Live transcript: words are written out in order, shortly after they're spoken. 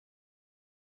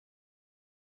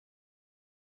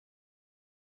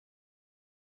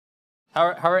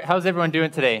How's everyone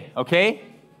doing today? Okay?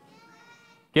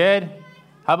 Good?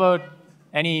 How about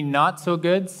any not so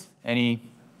goods? Any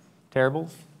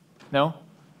terribles? No?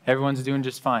 Everyone's doing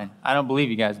just fine. I don't believe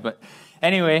you guys, but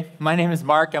anyway, my name is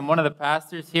Mark. I'm one of the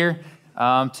pastors here.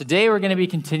 Today we're going to be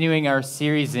continuing our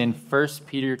series in 1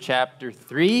 Peter chapter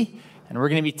 3, and we're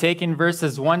going to be taking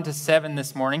verses 1 to 7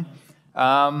 this morning.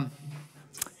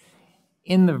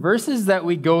 In the verses that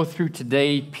we go through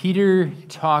today, Peter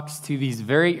talks to these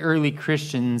very early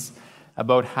Christians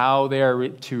about how they are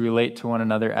to relate to one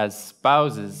another as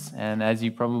spouses. And as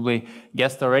you probably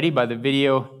guessed already by the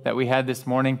video that we had this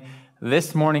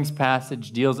morning's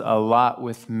passage deals a lot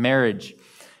with marriage.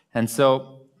 And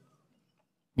so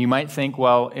you might think,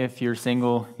 well, if you're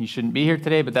single, you shouldn't be here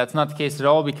today, but that's not the case at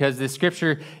all, because this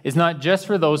scripture is not just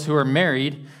for those who are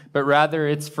married, but rather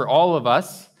it's for all of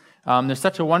us. There's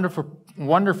such a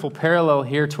wonderful parallel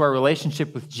here to our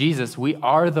relationship with Jesus. We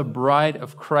are the bride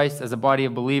of Christ as a body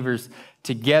of believers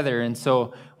together. And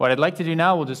so what I'd like to do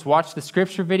now, we'll just watch the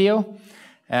scripture video,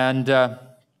 and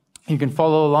you can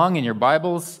follow along in your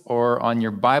Bibles or on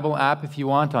your Bible app if you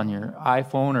want, on your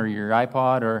iPhone or your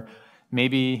iPod, or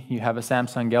maybe you have a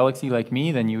Samsung Galaxy like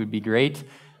me, then you would be great.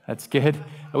 That's good.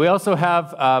 We also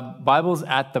have Bibles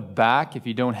at the back. If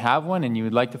you don't have one and you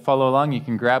would like to follow along, you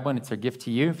can grab one. It's our gift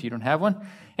to you if you don't have one.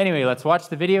 Anyway, let's watch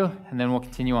the video and then we'll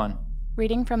continue on.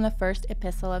 Reading from the first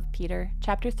epistle of Peter,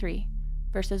 chapter 3,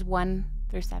 verses 1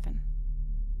 through 7.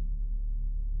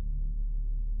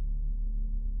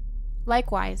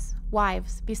 Likewise,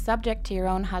 wives, be subject to your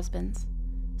own husbands,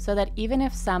 so that even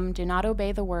if some do not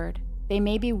obey the word, they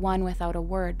may be won without a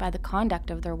word by the conduct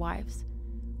of their wives,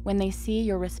 when they see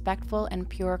your respectful and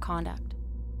pure conduct.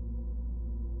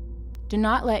 Do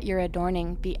not let your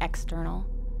adorning be external,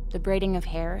 the braiding of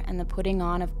hair and the putting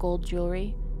on of gold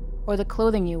jewelry, or the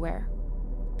clothing you wear,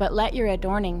 but let your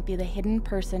adorning be the hidden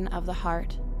person of the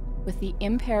heart, with the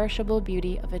imperishable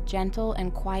beauty of a gentle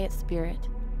and quiet spirit,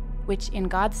 which in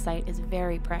God's sight is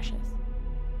very precious.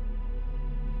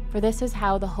 For this is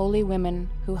how the holy women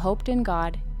who hoped in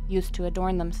God used to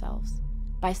adorn themselves,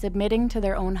 by submitting to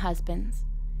their own husbands,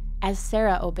 as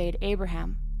Sarah obeyed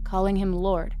Abraham, calling him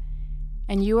Lord.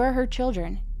 And you are her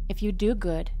children, if you do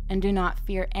good and do not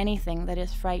fear anything that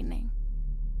is frightening.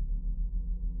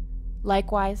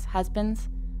 Likewise, husbands,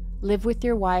 live with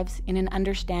your wives in an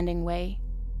understanding way,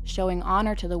 showing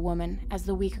honor to the woman as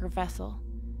the weaker vessel,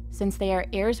 since they are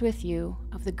heirs with you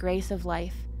of the grace of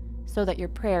life, so that your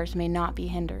prayers may not be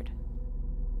hindered.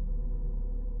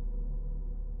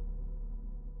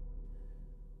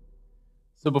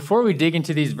 So before we dig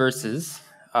into these verses,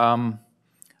 I'm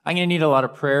going to need a lot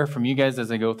of prayer from you guys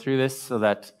as I go through this, so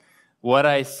that what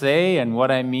I say and what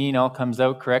I mean all comes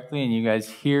out correctly and you guys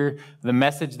hear the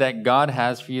message that God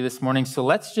has for you this morning. So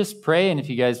let's just pray, and if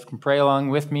you guys can pray along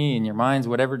with me in your minds,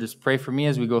 whatever, just pray for me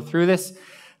as we go through this.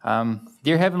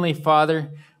 Dear Heavenly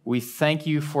Father, we thank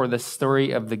you for the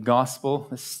story of the gospel,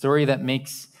 the story that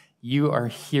makes you our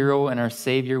hero and our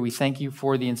Savior. We thank you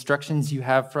for the instructions you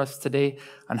have for us today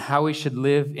on how we should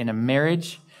live in a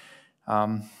marriage.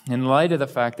 In light of the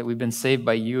fact that we've been saved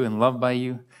by you and loved by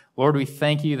you, Lord, we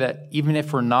thank you that even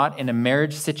if we're not in a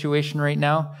marriage situation right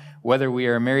now, whether we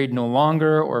are married no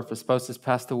longer or if a spouse has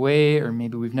passed away or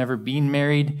maybe we've never been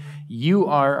married, you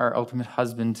are our ultimate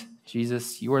husband,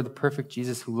 Jesus. You are the perfect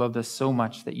Jesus who loved us so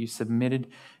much that you submitted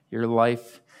your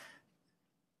life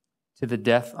to the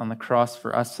death on the cross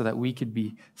for us so that we could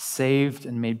be saved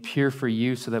and made pure for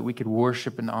you, so that we could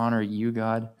worship and honor you,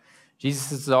 God. Jesus,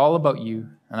 this is all about you.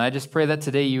 And I just pray that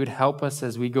today you would help us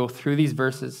as we go through these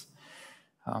verses.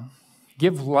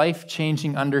 Give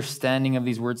life-changing understanding of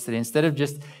these words today, instead of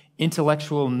just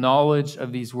intellectual knowledge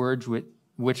of these words,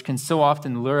 which can so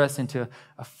often lure us into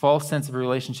a false sense of a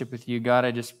relationship with you. God, I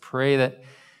just pray that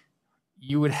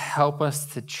you would help us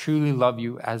to truly love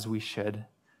you as we should.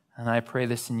 And I pray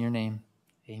this in your name.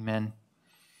 Amen.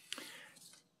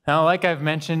 Now, like I've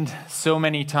mentioned so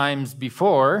many times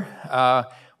before,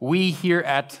 we here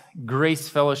at Grace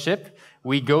Fellowship,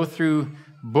 we go through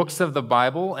books of the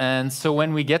Bible. And so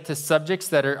when we get to subjects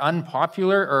that are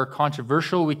unpopular or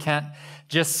controversial, we can't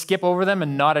just skip over them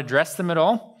and not address them at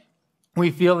all. We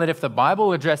feel that if the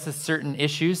Bible addresses certain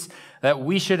issues, that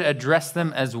we should address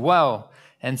them as well.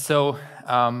 And so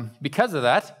because of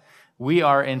that, we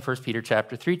are in 1 Peter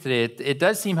chapter 3 today. It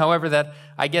does seem, however, that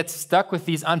I get stuck with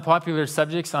these unpopular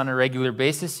subjects on a regular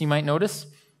basis, you might notice.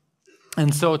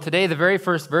 And so today, the very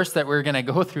first verse that we're going to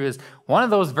go through is one of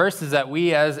those verses that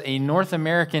we as a North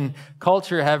American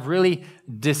culture have really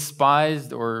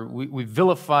despised, or we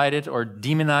vilified it or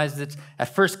demonized it.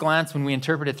 At first glance, when we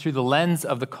interpret it through the lens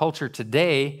of the culture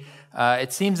today,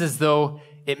 it seems as though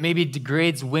it maybe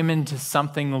degrades women to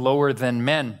something lower than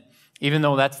men, even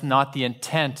though that's not the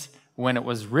intent when it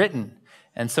was written.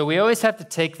 And so we always have to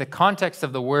take the context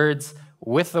of the words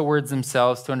with the words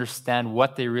themselves to understand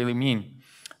what they really mean.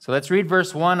 So let's read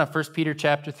verse 1 of 1 Peter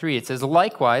chapter 3. It says,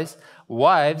 "Likewise,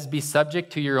 wives, be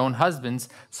subject to your own husbands,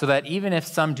 so that even if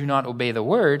some do not obey the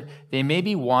word, they may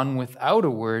be won without a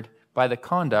word by the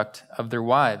conduct of their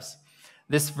wives."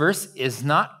 This verse is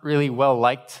not really well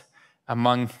liked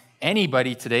among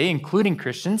anybody today, including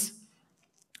Christians,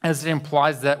 as it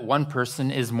implies that one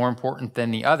person is more important than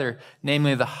the other,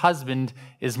 namely the husband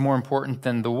is more important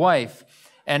than the wife.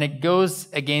 And it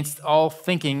goes against all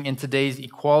thinking in today's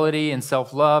equality and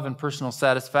self-love and personal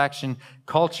satisfaction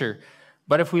culture.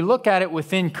 But if we look at it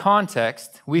within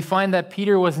context, we find that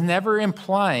Peter was never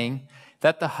implying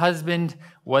that the husband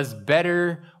was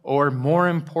better or more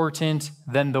important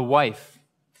than the wife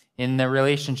in the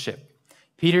relationship.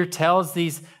 Peter tells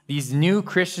these new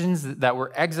Christians that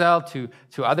were exiled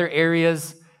to other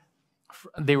areas.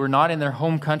 They were not in their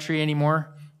home country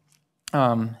anymore.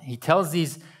 He tells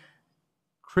these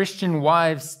Christian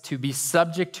wives to be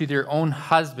subject to their own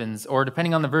husbands, or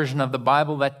depending on the version of the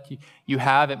Bible that you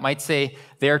have, it might say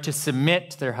they are to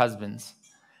submit to their husbands.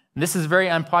 And this is very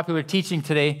unpopular teaching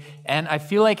today, and I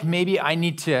feel like maybe I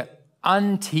need to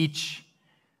unteach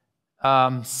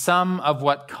some of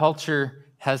what culture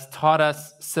has taught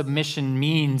us submission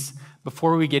means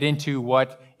before we get into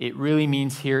what it really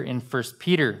means here in 1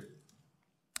 Peter.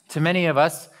 To many of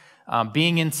us,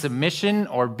 being in submission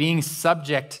or being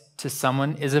subject to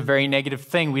someone is a very negative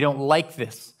thing. We don't like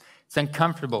this. It's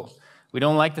uncomfortable. We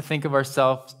don't like to think of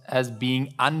ourselves as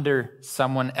being under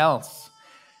someone else.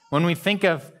 When we think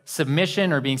of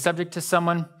submission or being subject to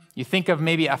someone, you think of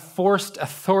maybe a forced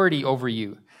authority over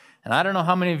you. And I don't know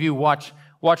how many of you watch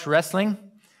wrestling.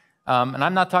 And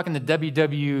I'm not talking the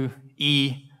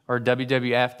WWE or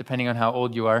WWF, depending on how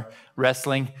old you are,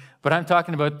 wrestling. But I'm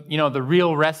talking about, the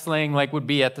real wrestling like would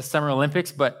be at the Summer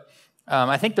Olympics. But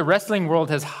I think the wrestling world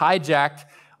has hijacked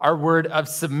our word of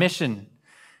submission.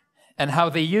 And how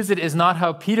they use it is not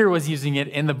how Peter was using it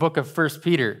in the book of 1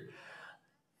 Peter.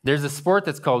 There's a sport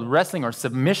that's called wrestling or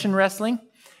submission wrestling.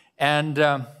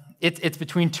 And it's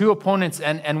between two opponents.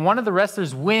 And one of the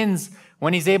wrestlers wins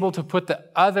when he's able to put the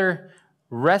other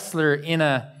wrestler in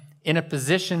a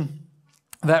position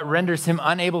that renders him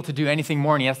unable to do anything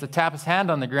more. And he has to tap his hand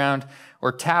on the ground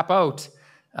or tap out.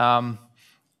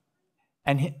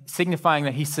 And signifying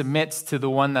that he submits to the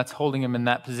one that's holding him in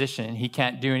that position, and he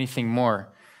can't do anything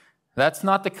more. That's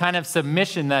not the kind of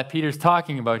submission that Peter's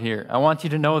talking about here. I want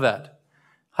you to know that.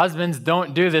 Husbands,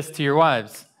 don't do this to your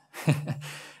wives.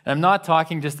 I'm not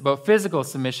talking just about physical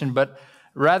submission, but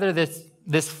rather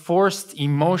this forced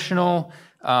emotional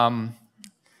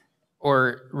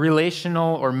or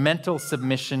relational or mental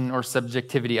submission or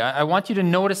subjectivity. I want you to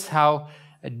notice how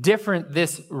different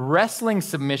this wrestling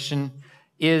submission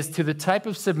is to the type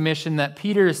of submission that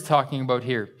Peter is talking about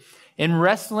here. In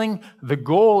wrestling, the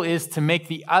goal is to make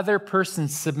the other person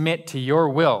submit to your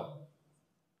will.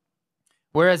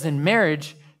 Whereas in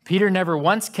marriage, Peter never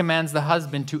once commands the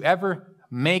husband to ever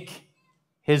make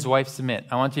his wife submit.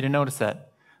 I want you to notice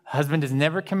that. The husband is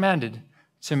never commanded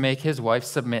to make his wife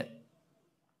submit.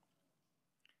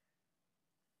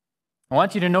 I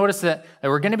want you to notice that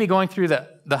we're going to be going through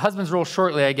the husband's role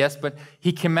shortly, I guess, but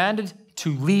he commanded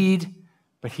to lead,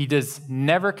 but he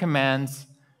never commands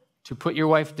to put your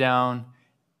wife down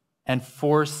and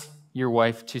force your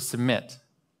wife to submit.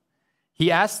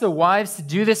 He asks the wives to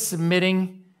do this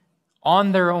submitting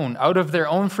on their own, out of their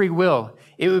own free will.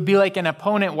 It would be like an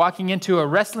opponent walking into a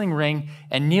wrestling ring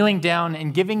and kneeling down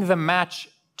and giving the match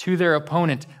to their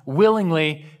opponent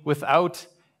willingly without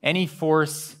any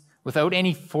force, without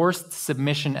any forced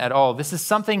submission at all. This is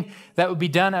something that would be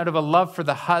done out of a love for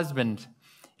the husband.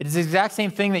 It is the exact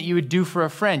same thing that you would do for a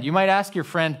friend. You might ask your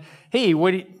friend, hey,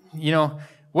 what do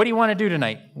you want to do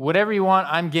tonight? Whatever you want,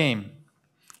 I'm game.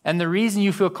 And the reason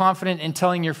you feel confident in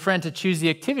telling your friend to choose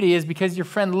the activity is because your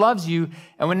friend loves you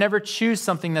and would never choose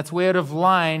something that's way out of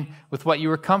line with what you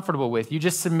were comfortable with. You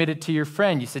just submitted to your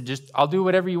friend. You said, I'll do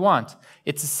whatever you want.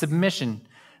 It's a submission.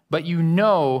 But you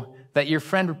know that your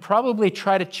friend would probably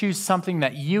try to choose something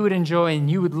that you would enjoy and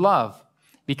you would love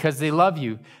because they love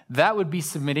you. That would be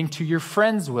submitting to your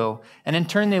friend's will. And in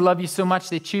turn, they love you so much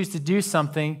they choose to do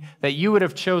something that you would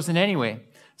have chosen anyway.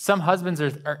 Some husbands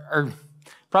are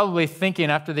probably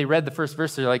thinking after they read the first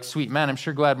verse, they're like, sweet man, I'm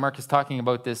sure glad Mark is talking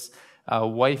about this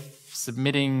wife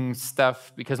submitting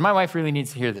stuff because my wife really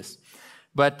needs to hear this.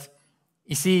 But,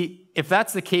 You see, if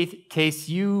that's the case,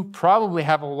 you probably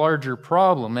have a larger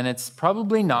problem, and it's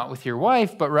probably not with your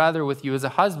wife, but rather with you as a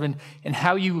husband and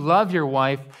how you love your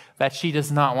wife, that she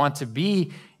does not want to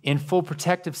be in full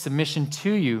protective submission to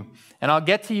you. And I'll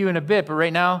get to you in a bit, but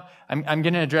right now, I'm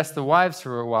going to address the wives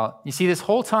for a while. You see, this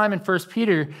whole time in 1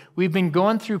 Peter, we've been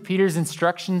going through Peter's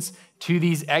instructions to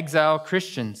these exile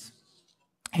Christians.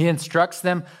 He instructs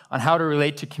them on how to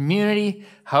relate to community,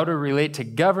 how to relate to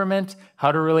government,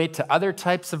 how to relate to other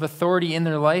types of authority in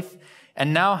their life,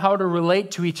 and now how to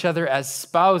relate to each other as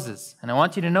spouses. And I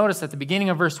want you to notice at the beginning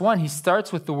of verse 1, he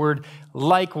starts with the word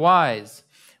likewise,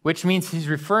 which means he's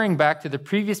referring back to the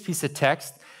previous piece of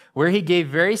text where he gave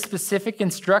very specific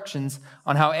instructions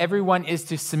on how everyone is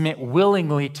to submit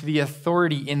willingly to the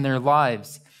authority in their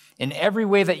lives in every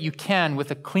way that you can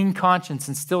with a clean conscience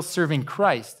and still serving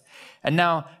Christ. And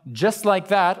now, just like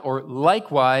that, or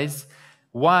likewise,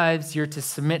 wives, you're to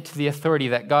submit to the authority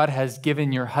that God has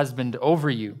given your husband over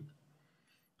you.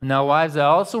 Now, wives, I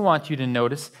also want you to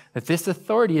notice that this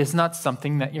authority is not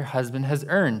something that your husband has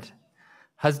earned.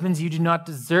 Husbands, you do not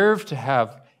deserve to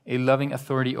have a loving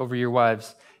authority over your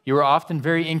wives. You are often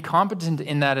very incompetent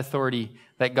in that authority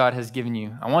that God has given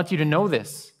you. I want you to know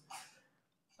this.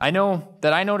 I know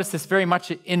that I notice this very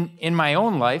much in my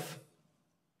own life.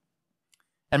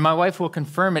 And my wife will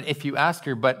confirm it if you ask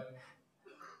her, but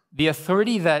the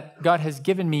authority that God has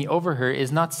given me over her is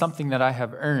not something that I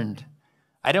have earned.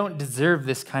 I don't deserve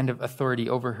this kind of authority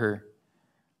over her.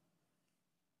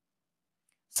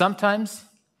 Sometimes,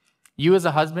 you as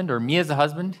a husband or me as a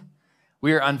husband,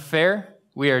 we are unfair,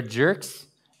 we are jerks,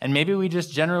 and maybe we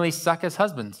just generally suck as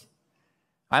husbands.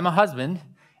 I'm a husband,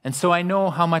 and so I know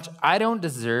how much I don't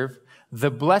deserve the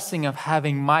blessing of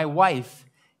having my wife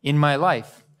in my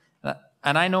life.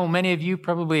 And I know many of you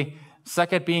probably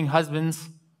suck at being husbands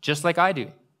just like I do.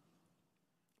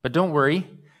 But don't worry.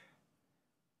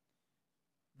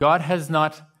 God has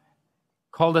not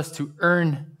called us to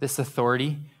earn this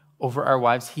authority over our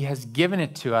wives. He has given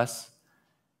it to us,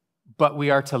 but we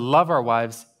are to love our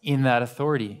wives in that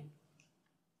authority.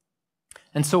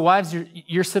 And so, wives,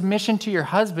 your submission to your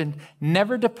husband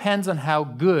never depends on how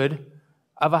good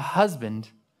of a husband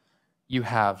you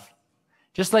have.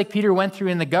 Just like Peter went through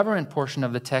in the government portion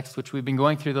of the text, which we've been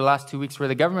going through the last 2 weeks, where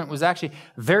the government was actually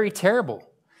very terrible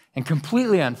and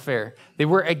completely unfair. They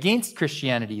were against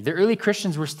Christianity. The early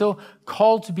Christians were still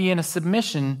called to be in a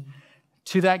submission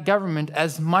to that government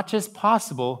as much as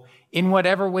possible in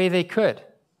whatever way they could.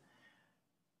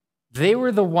 They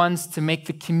were the ones to make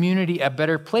the community a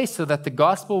better place so that the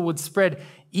gospel would spread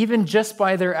even just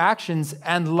by their actions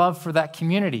and love for that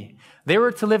community. They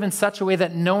were to live in such a way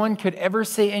that no one could ever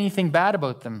say anything bad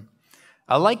about them.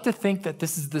 I like to think that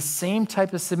this is the same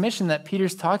type of submission that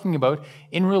Peter's talking about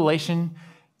in relation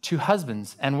to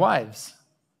husbands and wives.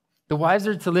 The wives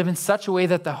are to live in such a way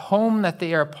that the home that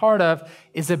they are a part of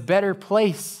is a better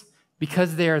place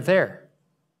because they are there.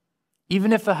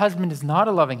 Even if the husband is not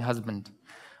a loving husband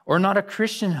or not a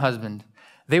Christian husband,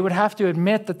 they would have to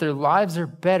admit that their lives are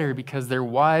better because their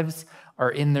wives are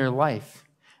in their life.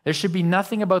 There should be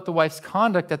nothing about the wife's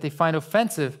conduct that they find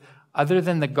offensive other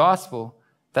than the gospel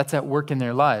that's at work in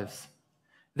their lives.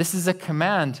 This is a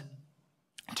command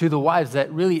to the wives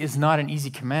that really is not an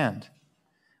easy command.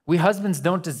 We husbands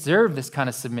don't deserve this kind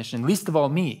of submission, least of all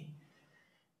me.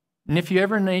 And if you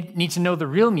ever need to know the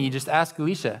real me, just ask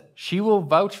Alicia. She will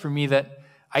vouch for me that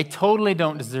I totally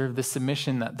don't deserve the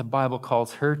submission that the Bible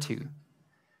calls her to.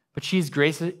 But she's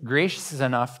gracious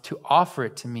enough to offer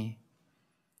it to me.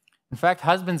 In fact,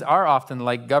 husbands are often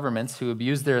like governments who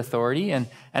abuse their authority, and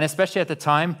especially at the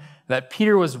time that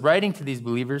Peter was writing to these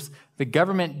believers, the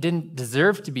government didn't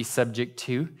deserve to be subject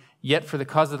to, yet for the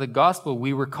cause of the gospel,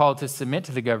 we were called to submit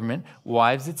to the government.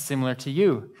 Wives, it's similar to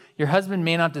you. Your husband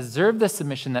may not deserve the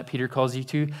submission that Peter calls you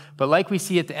to, but like we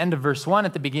see at the end of verse 1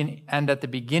 at the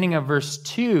beginning of verse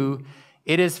 2,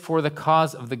 it is for the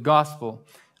cause of the gospel.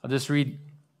 I'll just read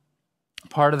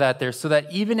part of that there. So that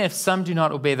even if some do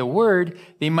not obey the word,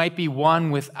 they might be won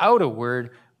without a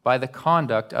word by the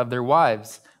conduct of their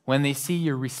wives, when they see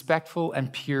your respectful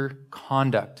and pure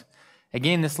conduct.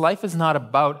 Again, this life is not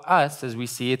about us, as we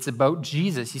see. It's about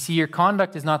Jesus. You see, your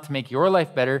conduct is not to make your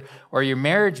life better or your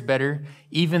marriage better,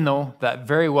 even though that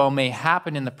very well may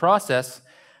happen in the process,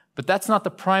 but that's not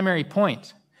the primary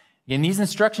point. Again, these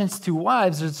instructions to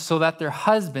wives are so that their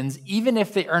husbands, even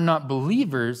if they are not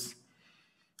believers,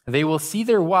 they will see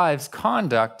their wives'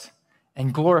 conduct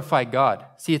and glorify God.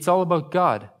 See, it's all about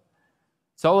God.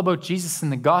 It's all about Jesus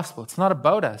and the gospel. It's not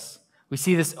about us. We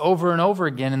see this over and over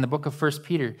again in the book of 1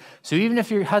 Peter. So even if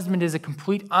your husband is a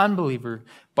complete unbeliever,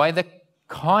 by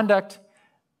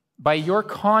your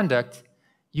conduct,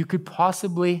 you could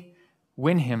possibly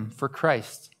win him for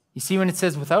Christ. You see, when it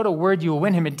says without a word you will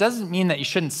win him, it doesn't mean that you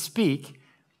shouldn't speak.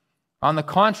 On the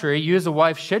contrary, you as a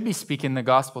wife should be speaking the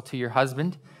gospel to your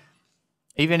husband,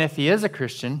 even if he is a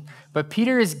Christian. But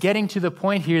Peter is getting to the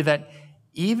point here that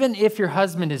even if your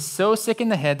husband is so sick in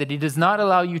the head that he does not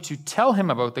allow you to tell him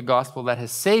about the gospel that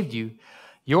has saved you,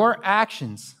 your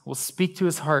actions will speak to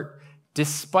his heart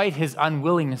despite his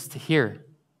unwillingness to hear.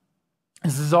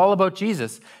 This is all about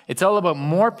Jesus. It's all about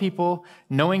more people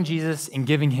knowing Jesus and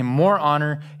giving him more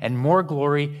honor and more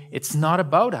glory. It's not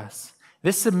about us.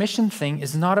 This submission thing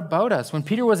is not about us. When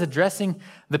Peter was addressing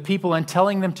the people and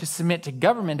telling them to submit to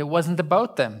government, it wasn't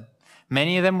about them.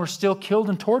 Many of them were still killed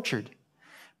and tortured.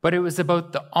 But it was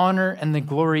about the honor and the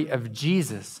glory of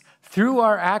Jesus. Through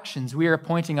our actions, we are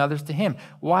pointing others to him.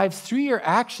 Wives, through your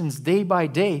actions day by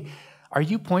day, are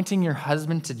you pointing your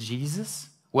husband to Jesus?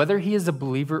 Whether he is a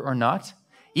believer or not?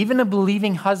 Even a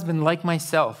believing husband like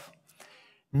myself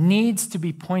needs to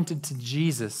be pointed to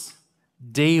Jesus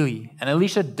daily. And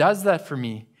Alicia does that for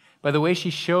me by the way she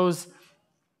shows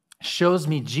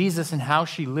me Jesus and how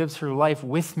she lives her life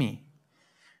with me.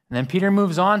 And then Peter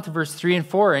moves on to verse 3 and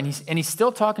 4, and he's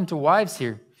still talking to wives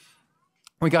here.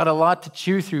 We got a lot to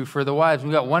chew through for the wives.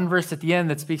 We got one verse at the end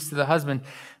that speaks to the husband,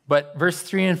 but verse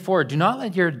 3 and 4, do not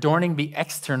let your adorning be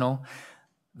external,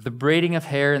 the braiding of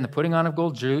hair and the putting on of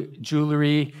gold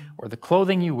jewelry or the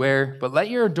clothing you wear, but let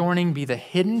your adorning be the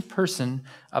hidden person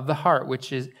of the heart,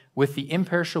 which is with the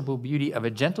imperishable beauty of a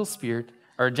gentle spirit,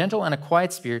 or a gentle and a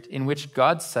quiet spirit, in which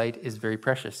God's sight is very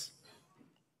precious.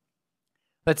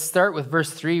 Let's start with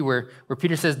verse 3, where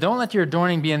Peter says, don't let your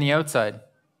adorning be on the outside,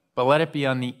 but let it be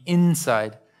on the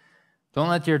inside. Don't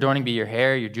let your adorning be your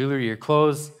hair, your jewelry, your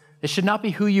clothes. This should not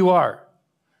be who you are.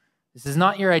 This is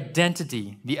not your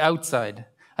identity, the outside.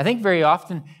 I think very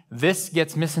often this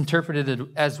gets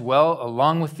misinterpreted as well,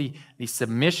 along with the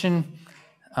submission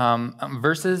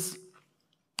verses.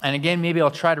 And again, maybe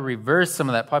I'll try to reverse some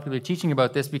of that popular teaching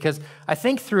about this, because I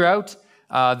think throughout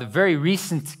the very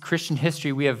recent Christian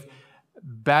history, we have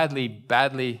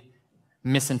badly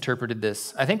misinterpreted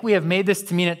this. I think we have made this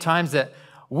to mean at times that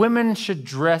women should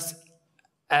dress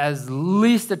as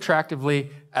least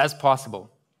attractively as possible.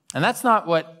 And that's not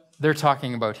what they're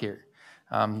talking about here.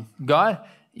 God,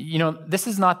 this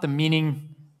is not the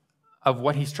meaning of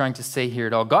what he's trying to say here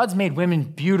at all. God's made women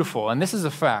beautiful, and this is a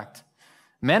fact.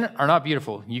 Men are not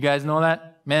beautiful. You guys know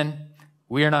that? Men,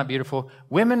 we are not beautiful.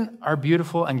 Women are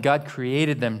beautiful, and God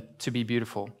created them to be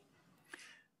beautiful.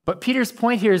 But Peter's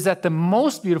point here is that the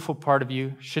most beautiful part of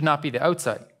you should not be the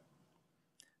outside.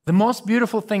 The most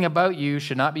beautiful thing about you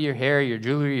should not be your hair, your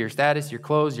jewelry, your status, your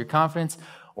clothes, your confidence,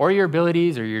 or your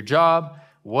abilities, or your job,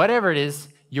 whatever it is.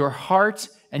 Your heart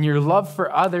and your love for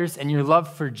others and your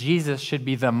love for Jesus should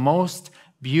be the most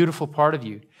beautiful part of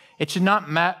you. It should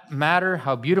not matter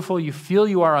how beautiful you feel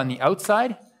you are on the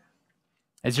outside,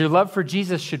 as your love for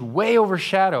Jesus should way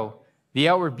overshadow the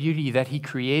outward beauty that he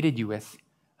created you with.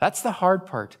 That's the hard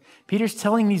part. Peter's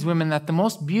telling these women that the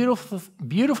most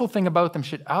beautiful thing about them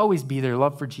should always be their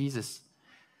love for Jesus.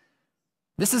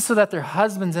 This is so that their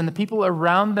husbands and the people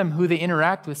around them who they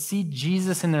interact with see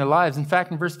Jesus in their lives. In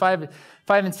fact, in verse 5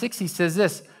 and 6, he says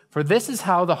this, for this is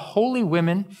how the holy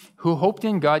women who hoped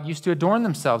in God used to adorn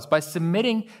themselves, by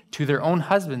submitting to their own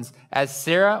husbands, as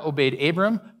Sarah obeyed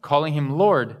Abram, calling him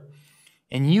Lord.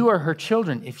 And you are her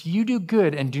children, if you do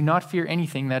good and do not fear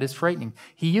anything that is frightening.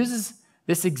 He uses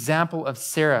this example of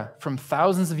Sarah from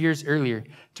thousands of years earlier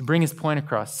to bring his point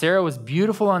across. Sarah was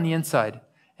beautiful on the inside,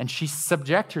 and she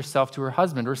subjected herself to her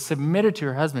husband, or submitted to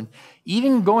her husband,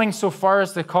 even going so far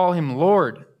as to call him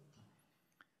Lord.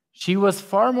 She was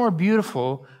far more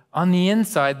beautiful on the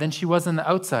inside than she was on the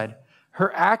outside.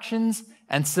 Her actions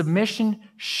and submission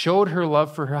showed her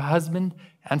love for her husband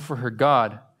and for her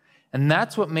God. And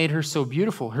that's what made her so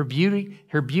beautiful, her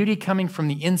beauty coming from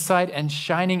the inside and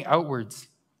shining outwards.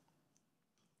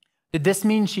 Did this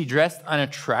mean she dressed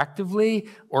unattractively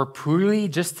or poorly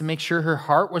just to make sure her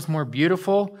heart was more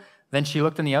beautiful than she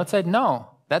looked on the outside?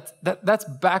 No, that's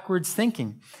backwards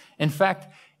thinking. In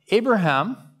fact,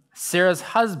 Abraham, Sarah's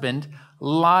husband,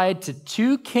 lied to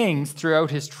 2 kings throughout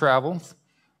his travels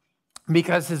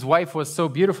because his wife was so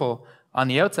beautiful on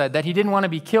the outside that he didn't want to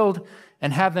be killed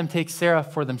and have them take Sarah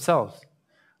for themselves.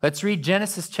 Let's read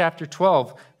Genesis chapter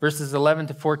 12, verses 11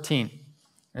 to 14.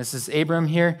 This is Abram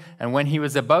here. And when he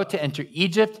was about to enter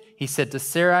Egypt, he said to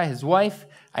Sarai, his wife,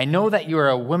 I know that you are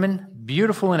a woman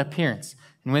beautiful in appearance.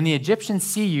 And when the Egyptians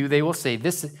see you, they will say,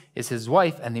 this is his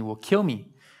wife, and they will kill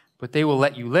me. But they will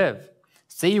let you live.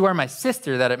 Say you are my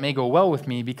sister, that it may go well with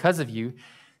me because of you,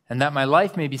 and that my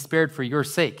life may be spared for your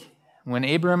sake. When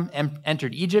Abram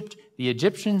entered Egypt, the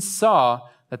Egyptians saw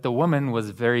that the woman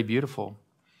was very beautiful.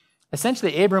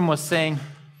 Essentially, Abram was saying,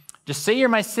 just say you're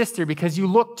my sister because you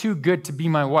look too good to be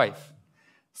my wife.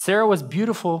 Sarah was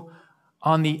beautiful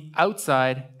on the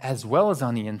outside as well as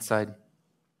on the inside.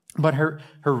 But her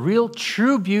real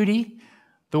true beauty,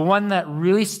 the one that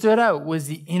really stood out, was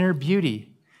the inner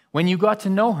beauty. When you got to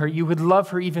know her, you would love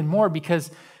her even more because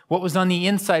what was on the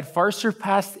inside far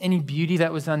surpassed any beauty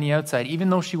that was on the outside, even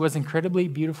though she was incredibly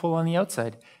beautiful on the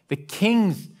outside. The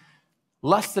kings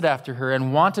lusted after her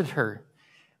and wanted her.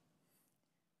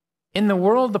 In the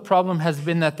world, the problem has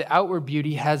been that the outward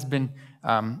beauty has been,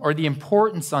 or the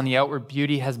importance on the outward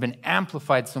beauty has been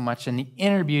amplified so much, and the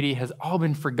inner beauty has all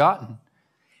been forgotten.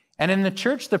 And in the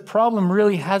church, the problem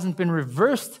really hasn't been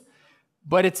reversed,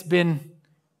 but it's been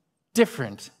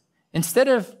different. Instead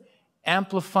of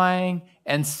amplifying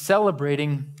and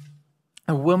celebrating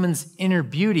a woman's inner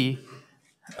beauty,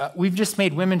 we've just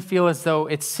made women feel as though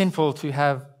it's sinful to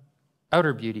have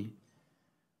outer beauty,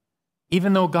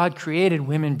 even though God created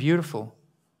women beautiful.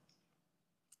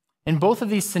 In both of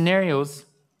these scenarios,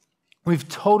 we've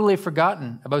totally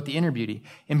forgotten about the inner beauty.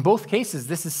 In both cases,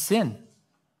 this is sin.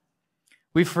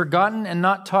 We've forgotten and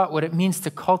not taught what it means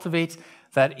to cultivate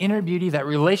that inner beauty, that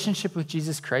relationship with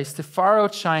Jesus Christ, to far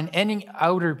outshine any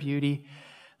outer beauty,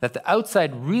 that the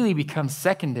outside really becomes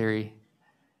secondary.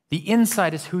 The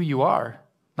inside is who you are,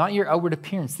 not your outward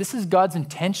appearance. This is God's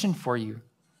intention for you.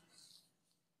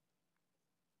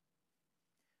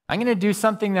 I'm going to do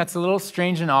something that's a little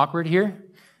strange and awkward here.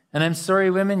 And I'm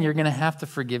sorry, women, you're going to have to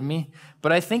forgive me.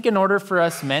 But I think in order for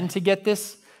us men to get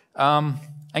this, I'm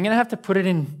going to have to put it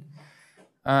in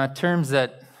terms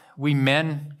that we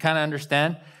men kind of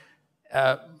understand.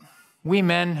 We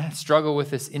men struggle with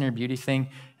this inner beauty thing,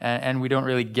 and we don't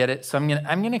really get it. So I'm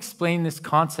going to explain this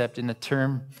concept in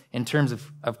terms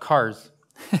of cars.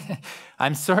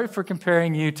 I'm sorry for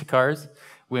comparing you to cars,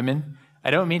 women.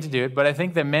 I don't mean to do it, but I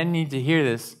think that men need to hear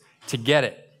this to get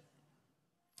it.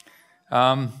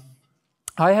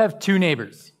 I have two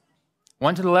neighbors,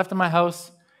 one to the left of my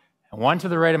house and one to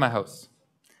the right of my house.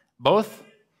 Both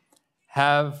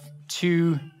have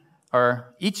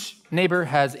each neighbor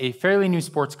has a fairly new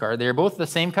sports car. They're both the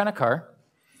same kind of car.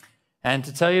 And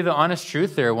to tell you the honest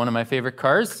truth, they're one of my favorite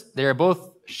cars. They're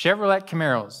both Chevrolet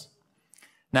Camaros.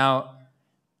 Now,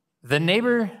 the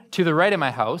neighbor to the right of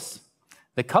my house,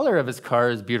 the color of his car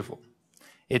is beautiful.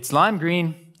 It's lime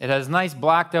green. It has nice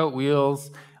blacked out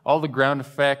wheels, all the ground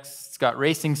effects. It's got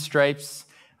racing stripes.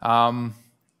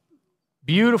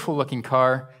 Beautiful looking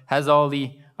car. Has all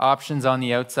the options on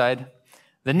the outside.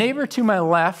 The neighbor to my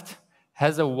left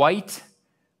has a white,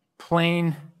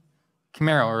 plain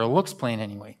Camaro, or it looks plain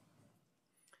anyway.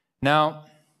 Now,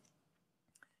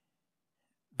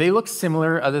 they look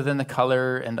similar other than the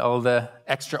color and all the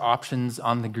extra options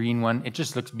on the green one. It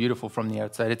just looks beautiful from the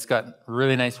outside. It's got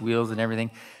really nice wheels and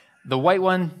everything. The white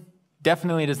one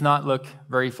definitely does not look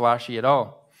very flashy at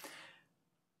all.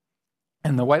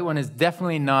 And the white one is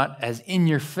definitely not as in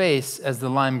your face as the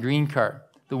lime green car.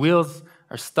 The wheels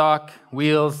are stock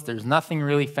wheels. There's nothing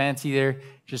really fancy there. It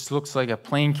just looks like a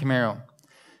plain Camaro.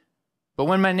 But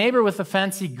when my neighbor with the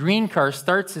fancy green car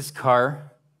starts his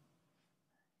car,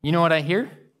 you know what I hear?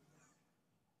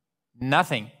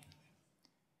 Nothing.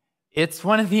 It's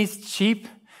one of these cheap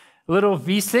little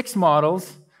V6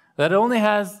 models that only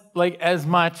has like as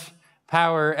much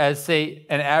power as, say,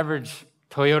 an average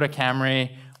Toyota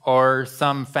Camry or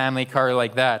some family car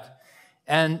like that.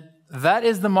 And that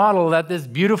is the model that this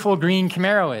beautiful green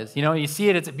Camaro is. You know, you see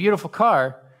it, it's a beautiful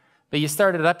car, but you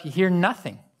start it up, you hear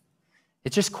nothing.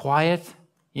 It's just quiet,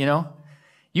 you know.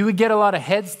 You would get a lot of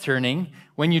heads turning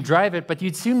when you drive it, but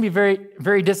you'd soon be very,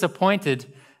 very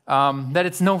disappointed that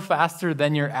it's no faster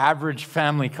than your average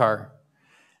family car.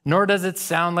 Nor does it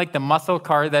sound like the muscle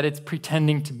car that it's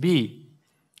pretending to be.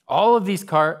 All of this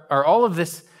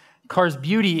car's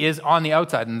beauty is on the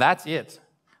outside, and that's it.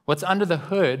 What's under the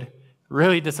hood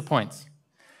really disappoints.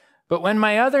 But when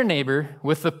my other neighbor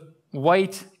with the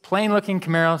white, plain-looking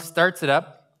Camaro starts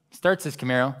his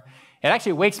Camaro, it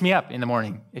actually wakes me up in the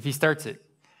morning if he starts it.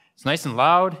 It's nice and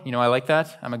loud. You know, I like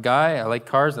that. I'm a guy. I like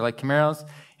cars. I like Camaros.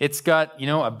 It's got, you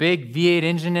know, a big V8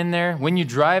 engine in there. When you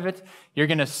drive it, you're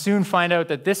going to soon find out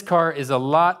that this car is a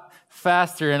lot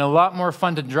faster and a lot more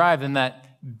fun to drive than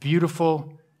that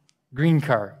beautiful green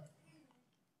car.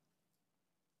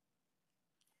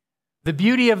 The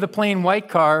beauty of the plain white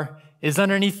car is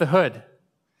underneath the hood.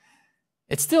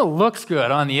 It still looks good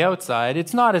on the outside.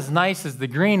 It's not as nice as the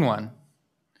green one.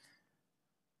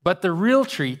 But the real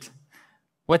treat,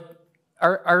 what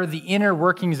are the inner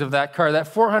workings of that car, that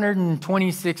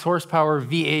 426 horsepower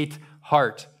V8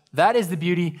 heart. That is the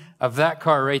beauty of that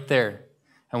car right there.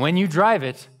 And when you drive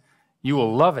it, You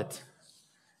will love it.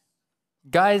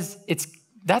 Guys,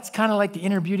 that's kind of like the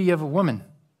inner beauty of a woman.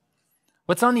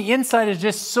 What's on the inside is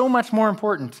just so much more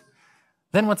important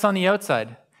than what's on the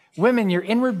outside. Women, your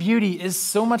inward beauty is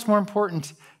so much more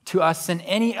important to us than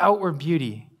any outward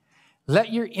beauty.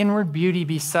 Let your inward beauty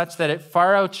be such that it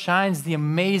far outshines the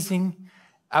amazing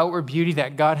outward beauty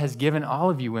that God has given all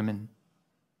of you women.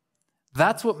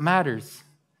 That's what matters.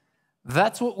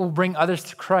 That's what will bring others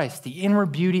to Christ, the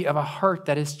inward beauty of a heart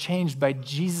that is changed by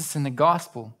Jesus and the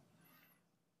gospel.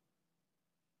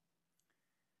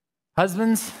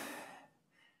 Husbands,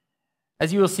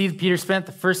 as you will see, Peter spent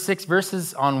the first 6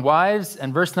 verses on wives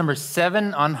and verse number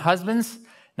 7 on husbands.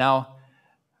 Now,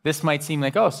 this might seem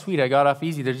like, oh, sweet, I got off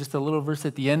easy. There's just a little verse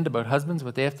at the end about husbands,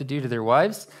 what they have to do to their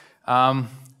wives.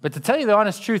 But to tell you the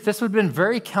honest truth, this would have been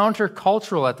very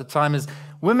countercultural at the time, as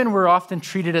women were often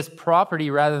treated as property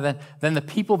rather than the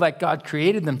people that God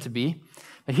created them to be.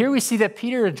 But here we see that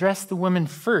Peter addressed the women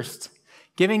first,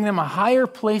 giving them a higher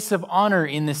place of honor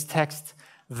in this text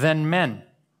than men.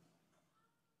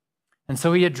 And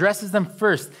so he addresses them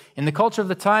first. In the culture of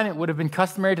the time, it would have been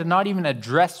customary to not even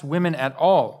address women at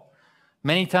all.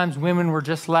 Many times women were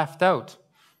just left out.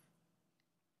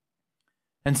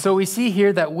 And so we see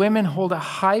here that women hold a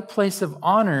high place of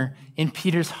honor in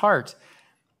Peter's heart.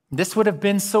 This would have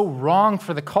been so wrong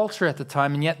for the culture at the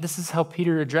time, and yet this is how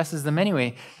Peter addresses them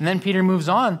anyway. And then Peter moves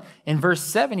on in verse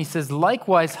 7. He says,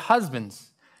 likewise,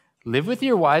 husbands, live with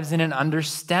your wives in an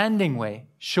understanding way,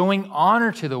 showing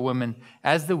honor to the woman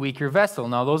as the weaker vessel.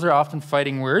 Now, those are often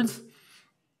fighting words.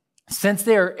 Since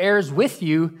they are heirs with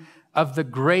you of the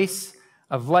grace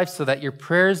of life, so that your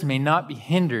prayers may not be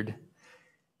hindered.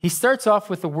 He starts off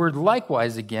with the word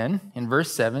likewise again in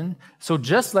verse 7. So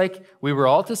just like we were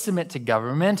all to submit to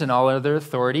government and all other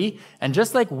authority, and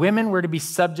just like women were to be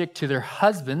subject to their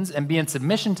husbands and be in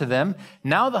submission to them,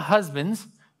 now the husbands,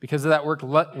 because of that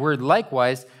word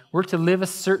likewise, were to live a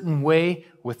certain way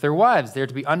with their wives. They're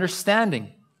to be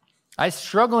understanding. I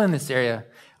struggle in this area.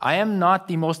 I am not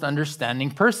the most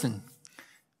understanding person.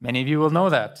 Many of you will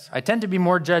know that. I tend to be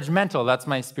more judgmental. That's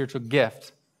my spiritual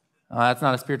gift. That's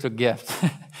not a spiritual gift,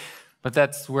 but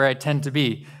that's where I tend to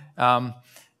be.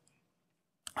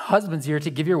 Husbands, you're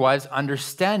to give your wives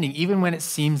understanding, even when it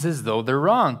seems as though they're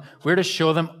wrong. We're to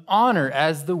show them honor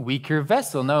as the weaker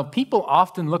vessel. Now, people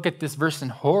often look at this verse in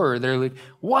horror. They're like,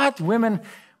 what? Women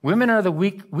are the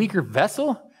weaker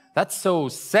vessel? That's so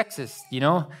sexist, you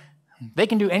know? They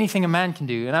can do anything a man can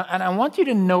do. And I want you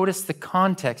to notice the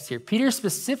context here. Peter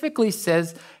specifically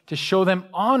says to show them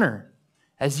honor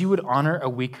as you would honor a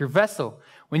weaker vessel.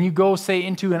 When you go, say,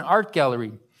 into an art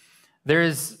gallery, there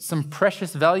is some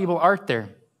precious, valuable art there.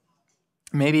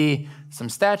 Maybe some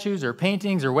statues or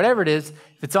paintings or whatever it is.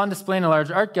 If it's on display in a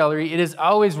large art gallery, it is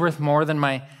always worth more than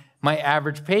my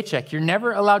average paycheck. You're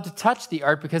never allowed to touch the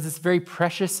art because it's very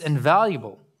precious and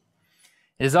valuable.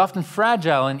 It is often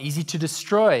fragile and easy to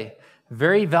destroy.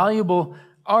 Very valuable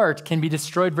art can be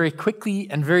destroyed very quickly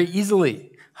and very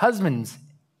easily. Husbands,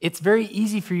 it's very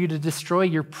easy for you to destroy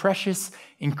your precious,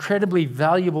 incredibly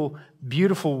valuable,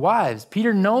 beautiful wives.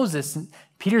 Peter knows this.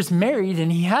 Peter's married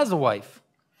and he has a wife.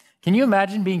 Can you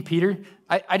imagine being Peter?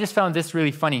 I just found this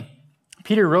really funny.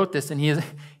 Peter wrote this and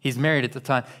he's married at the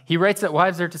time. He writes that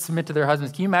wives are to submit to their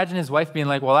husbands. Can you imagine his wife being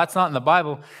like, well, that's not in the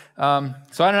Bible, so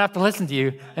I don't have to listen to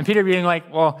you. And Peter being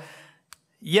like, well,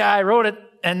 yeah, I wrote it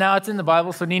and now it's in the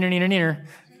Bible, so neener, neener, neener.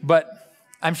 But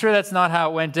I'm sure that's not how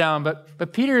it went down. But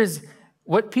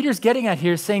what Peter's getting at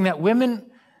here is saying that women,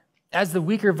 as the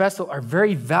weaker vessel, are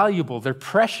very valuable. They're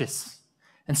precious.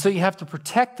 And so you have to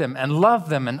protect them and love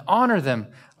them and honor them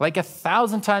like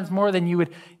 1,000 times more than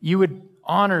you would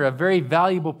honor a very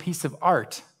valuable piece of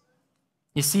art.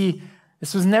 You see,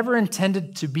 this was never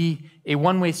intended to be a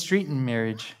one-way street in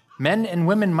marriage. Men and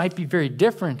women might be very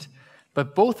different,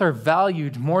 but both are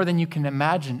valued more than you can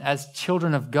imagine as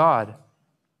children of God.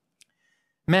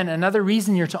 Men, another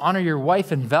reason you're to honor your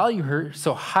wife and value her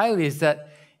so highly is that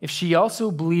if she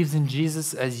also believes in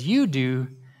Jesus as you do,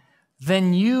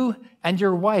 then you and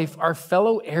your wife are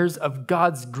fellow heirs of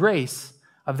God's grace,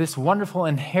 of this wonderful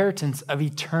inheritance of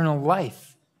eternal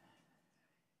life.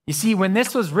 You see, when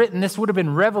this was written, this would have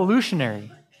been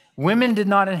revolutionary. Women did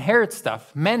not inherit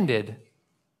stuff, men did.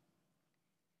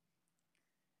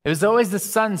 It was always the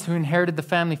sons who inherited the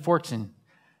family fortune,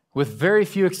 with very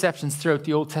few exceptions throughout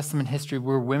the Old Testament history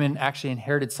where women actually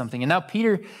inherited something. And now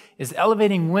Peter is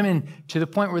elevating women to the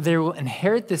point where they will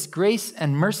inherit this grace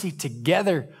and mercy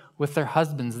together with their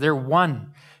husbands. They're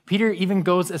one. Peter even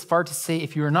goes as far to say,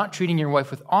 if you are not treating your wife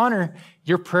with honor,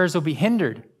 your prayers will be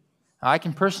hindered. Now, I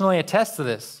can personally attest to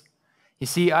this. You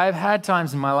see, I've had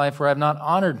times in my life where I've not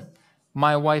honored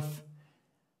my wife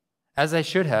as I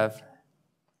should have.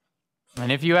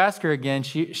 And if you ask her again,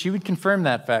 she would confirm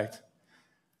that fact.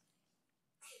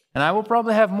 And I will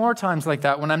probably have more times like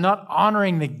that when I'm not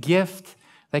honoring the gift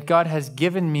that God has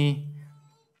given me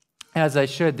as I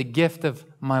should, the gift of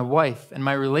my wife. And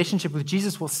my relationship with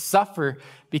Jesus will suffer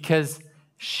because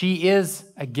she is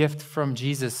a gift from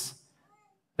Jesus.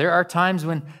 There are times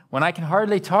when I can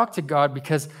hardly talk to God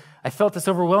because I felt this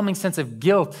overwhelming sense of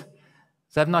guilt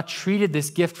that I've not treated this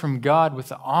gift from God with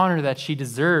the honor that she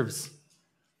deserves.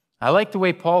 I like the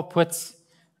way Paul puts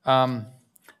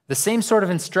the same sort of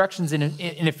instructions in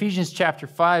Ephesians chapter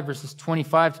 5, verses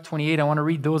 25 to 28. I want to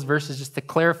read those verses just to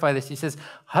clarify this. He says,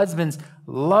 "Husbands,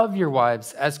 love your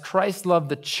wives as Christ loved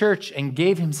the church and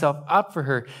gave himself up for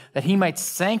her, that he might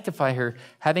sanctify her,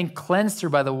 having cleansed her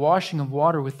by the washing of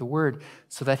water with the word,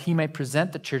 so that he might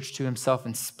present the church to himself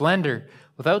in splendor,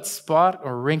 without spot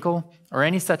or wrinkle or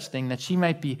any such thing, that she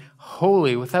might be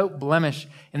holy, without blemish.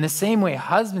 In the same way,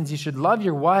 husbands, you should love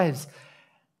your wives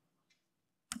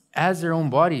as their own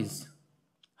bodies."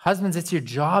 Husbands, it's your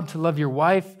job to love your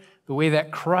wife the way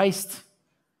that Christ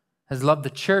has loved the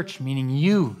church, meaning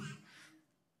you.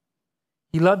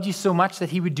 He loved you so much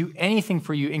that he would do anything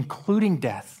for you, including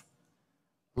death.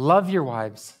 Love your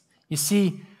wives. You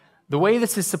see, the way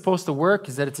this is supposed to work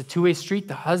is that it's a two-way street.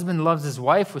 The husband loves his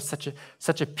wife with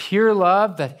such a pure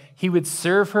love that he would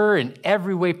serve her in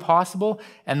every way possible.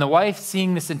 And the wife,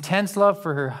 seeing this intense love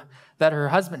for her, that her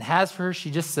husband has for her, she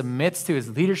just submits to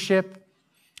his leadership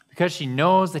because she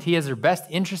knows that he has her best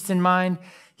interest in mind.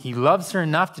 He loves her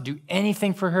enough to do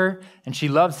anything for her, and she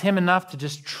loves him enough to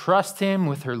just trust him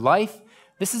with her life.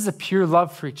 This is a pure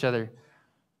love for each other.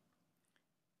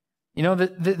 You know,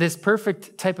 this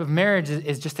perfect type of marriage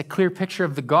is just a clear picture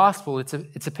of the gospel. It's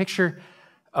a picture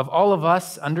of all of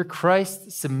us under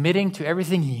Christ submitting to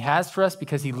everything he has for us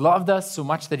because he loved us so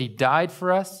much that he died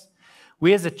for us.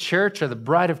 We as a church are the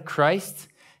bride of Christ.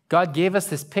 God gave us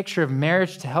this picture of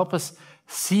marriage to help us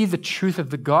see the truth of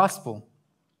the gospel.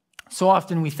 So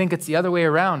often we think it's the other way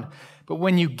around. But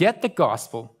when you get the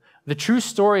gospel, the true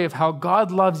story of how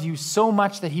God loves you so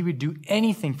much that he would do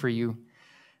anything for you,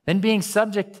 then being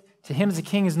subject to him as a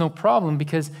king is no problem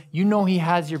because you know he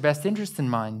has your best interest in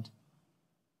mind.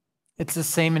 It's the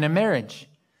same in a marriage,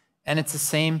 and it's the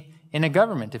same in a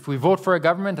government. If we vote for a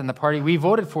government and the party we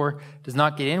voted for does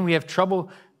not get in, we have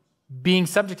trouble being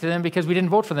subject to them because we didn't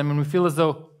vote for them and we feel as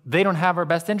though they don't have our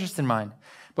best interest in mind.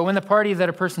 But when the party that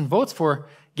a person votes for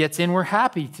gets in, we're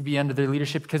happy to be under their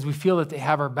leadership because we feel that they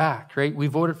have our back, right? We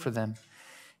voted for them.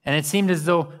 And it seemed as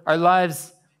though our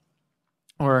lives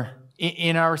or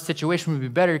in our situation would be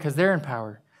better because they're in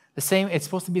power. It's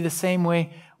supposed to be the same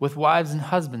way with wives and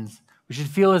husbands. We should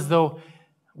feel as though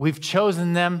we've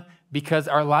chosen them because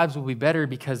our lives will be better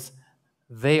because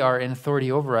they are in authority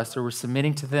over us, or we're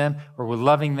submitting to them, or we're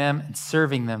loving them and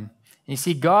serving them. And you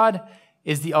see, God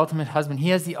is the ultimate husband.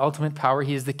 He has the ultimate power.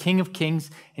 He is the King of Kings,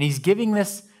 and he's giving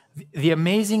this the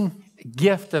amazing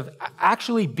gift of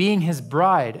actually being his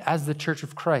bride as the church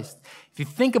of Christ. If you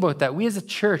think about that, we as a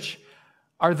church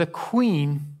are the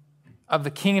queen of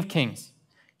the King of Kings.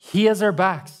 He has our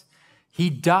backs. He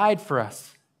died for us.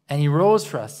 And he rose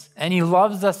for us, and he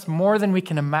loves us more than we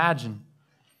can imagine.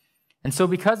 And so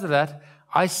because of that,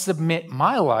 I submit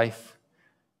my life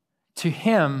to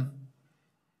him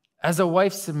as a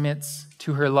wife submits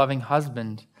to her loving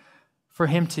husband for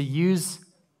him to use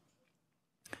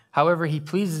however he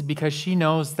pleases because she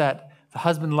knows that the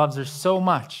husband loves her so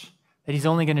much that he's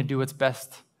only going to do what's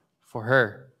best for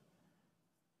her.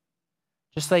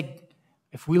 Just like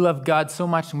if we love God so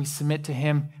much and we submit to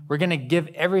him, we're going to give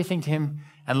everything to him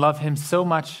and love him so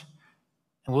much.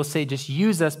 And we'll say, just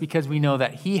use us because we know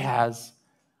that he has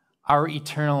our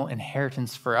eternal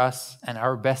inheritance for us and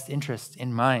our best interest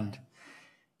in mind.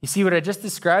 You see, what I just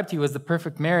described to you was the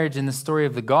perfect marriage in the story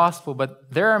of the gospel,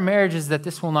 but there are marriages that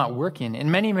this will not work in.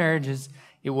 In many marriages,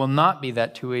 it will not be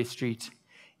that two-way street.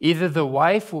 Either the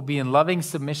wife will be in loving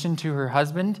submission to her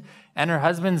husband, and her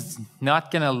husband's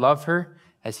not going to love her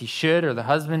as he should, or the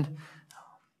husband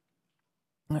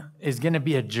is going to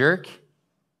be a jerk.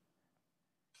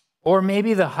 Or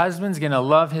maybe the husband's going to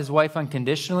love his wife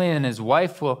unconditionally, and his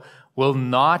wife will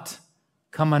not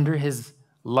come under his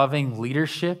loving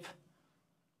leadership.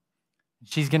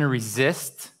 She's going to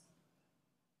resist.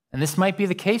 And this might be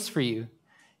the case for you.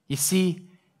 You see,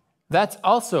 that's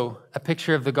also a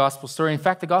picture of the gospel story. In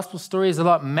fact, the gospel story is a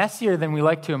lot messier than we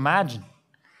like to imagine.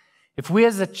 If we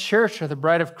as a church are the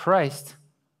bride of Christ,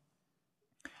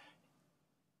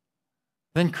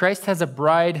 then Christ has a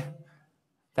bride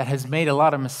that has made a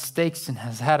lot of mistakes and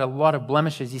has had a lot of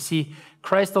blemishes. You see,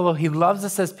 Christ, although he loves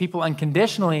us as people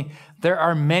unconditionally, there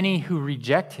are many who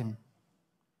reject him.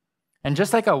 And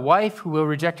just like a wife who will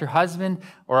reject her husband,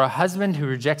 or a husband who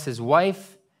rejects his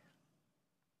wife,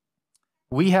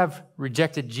 we have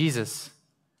rejected Jesus.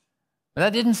 But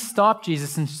that didn't stop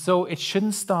Jesus, and so it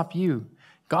shouldn't stop you.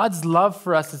 God's love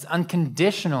for us is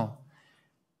unconditional.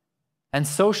 And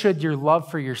so should your love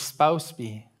for your spouse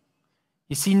be.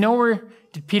 You see, nowhere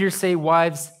did Peter say,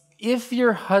 wives, if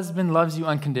your husband loves you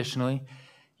unconditionally,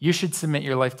 you should submit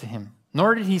your life to him.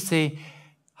 Nor did he say,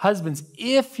 husbands,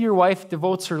 if your wife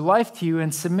devotes her life to you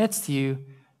and submits to you,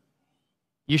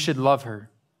 you should love her.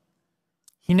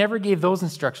 He never gave those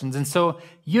instructions. And so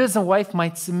you as a wife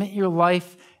might submit your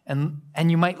life and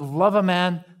you might love a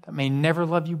man that may never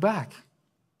love you back.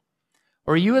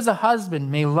 Or you as a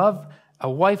husband may love a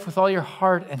wife with all your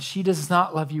heart and she does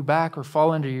not love you back or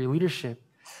fall under your leadership.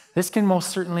 This can most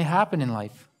certainly happen in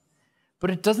life.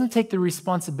 But it doesn't take the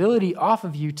responsibility off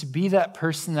of you to be that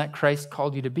person that Christ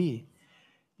called you to be.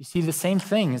 You see, the same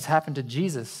thing has happened to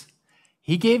Jesus.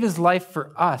 He gave his life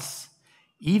for us,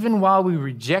 even while we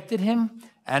rejected him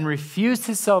and refused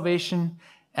his salvation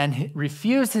and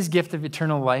refused his gift of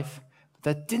eternal life. But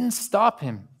that didn't stop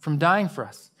him from dying for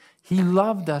us. He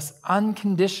loved us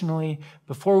unconditionally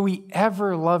before we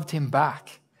ever loved him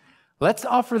back. Let's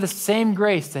offer the same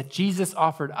grace that Jesus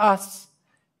offered us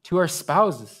to our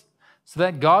spouses so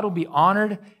that God will be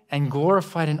honored and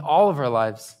glorified in all of our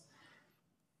lives.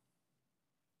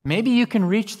 Maybe you can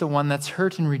reach the one that's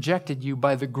hurt and rejected you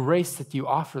by the grace that you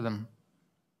offer them.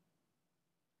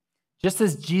 Just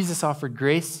as Jesus offered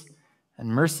grace and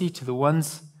mercy to the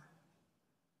ones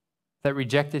that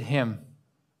rejected him,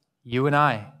 you and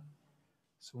I.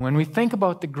 So when we think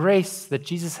about the grace that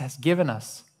Jesus has given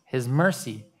us, his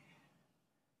mercy,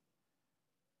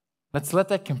 let's let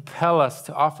that compel us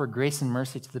to offer grace and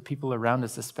mercy to the people around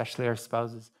us, especially our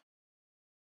spouses.